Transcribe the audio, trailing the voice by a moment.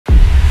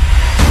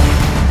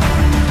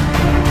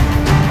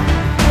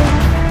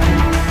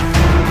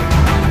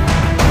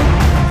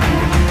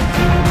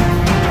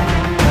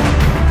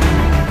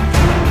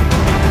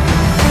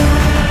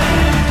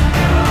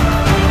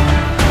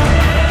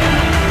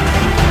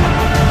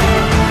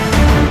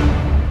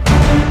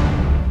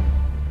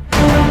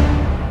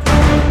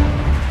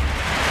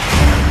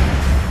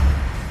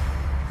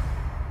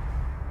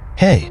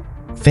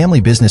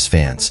Family Business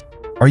fans,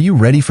 are you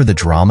ready for the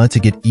drama to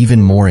get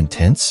even more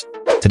intense?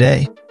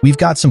 Today, we've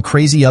got some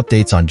crazy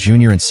updates on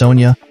Junior and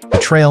Sonia,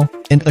 betrayal,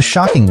 and a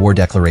shocking war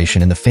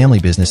declaration in the Family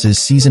Businesses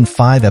Season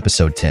 5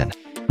 Episode 10,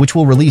 which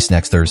will release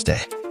next Thursday.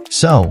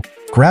 So,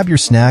 grab your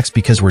snacks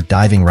because we're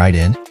diving right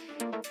in.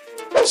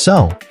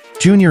 So,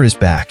 Junior is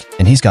back,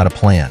 and he's got a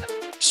plan.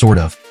 Sort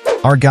of.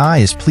 Our guy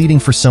is pleading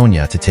for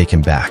Sonia to take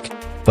him back.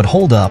 But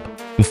hold up,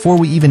 before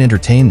we even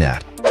entertain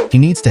that, he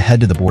needs to head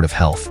to the Board of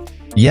Health.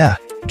 Yeah,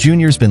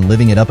 Junior's been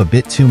living it up a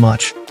bit too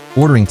much,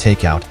 ordering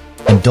takeout,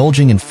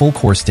 indulging in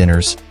full-course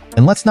dinners,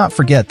 and let's not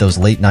forget those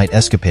late-night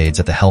escapades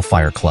at the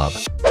Hellfire Club.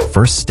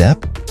 First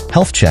step?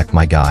 Health check,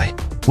 my guy.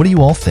 What do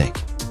you all think?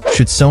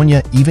 Should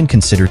Sonia even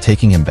consider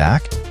taking him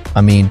back?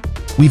 I mean,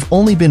 we've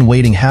only been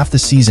waiting half the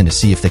season to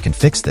see if they can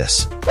fix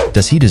this.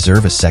 Does he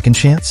deserve a second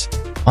chance?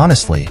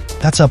 Honestly,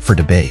 that's up for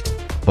debate.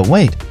 But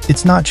wait,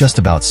 it's not just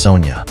about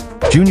Sonia.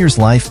 Junior's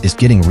life is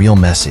getting real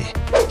messy.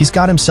 He's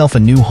got himself a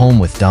new home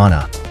with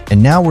Donna,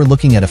 and now we're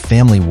looking at a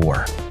family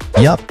war.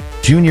 Yup,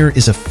 Junior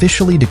is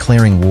officially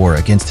declaring war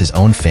against his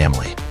own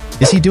family.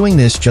 Is he doing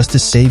this just to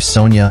save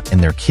Sonia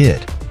and their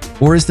kid?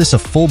 Or is this a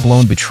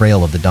full-blown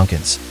betrayal of the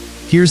Duncans?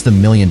 Here's the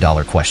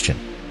million-dollar question.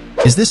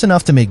 Is this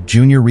enough to make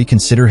Junior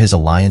reconsider his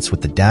alliance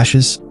with the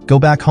Dashes, go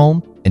back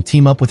home, and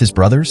team up with his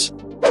brothers?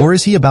 Or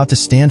is he about to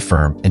stand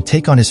firm and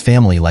take on his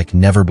family like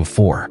never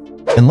before?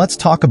 And let's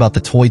talk about the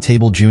toy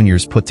table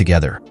Junior's put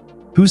together.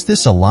 Who's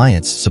this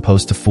alliance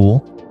supposed to fool?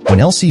 When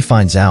Elsie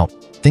finds out,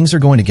 things are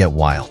going to get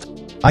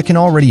wild. I can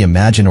already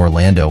imagine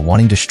Orlando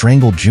wanting to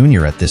strangle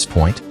Junior at this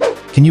point.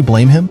 Can you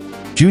blame him?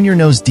 Junior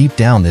knows deep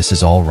down this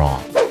is all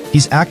wrong.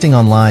 He's acting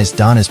on lies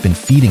Donna's been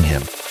feeding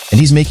him, and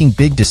he's making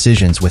big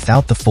decisions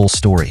without the full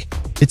story.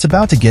 It's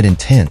about to get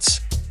intense.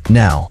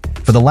 Now,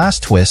 for the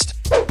last twist,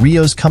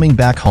 Rio's coming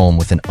back home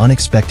with an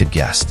unexpected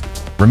guest.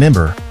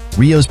 Remember,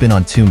 Rio's been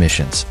on 2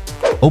 missions.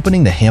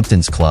 Opening the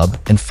Hamptons Club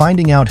and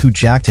finding out who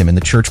jacked him in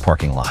the church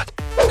parking lot.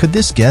 Could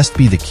this guest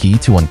be the key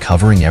to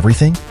uncovering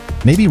everything?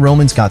 Maybe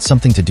Roman's got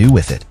something to do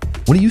with it.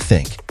 What do you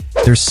think?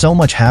 There's so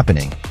much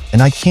happening,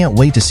 and I can't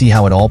wait to see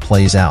how it all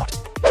plays out.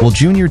 Will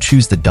Junior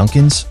choose the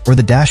Duncans or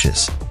the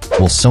Dashes?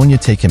 Will Sonia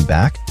take him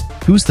back?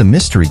 Who's the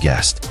mystery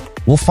guest?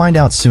 We'll find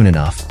out soon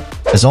enough.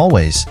 As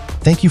always,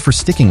 thank you for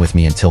sticking with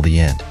me until the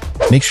end.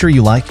 Make sure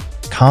you like,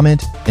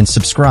 comment, and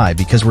subscribe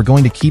because we're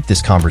going to keep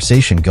this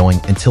conversation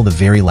going until the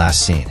very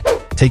last scene.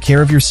 Take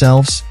care of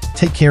yourselves,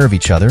 take care of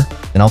each other,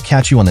 and I'll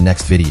catch you on the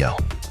next video.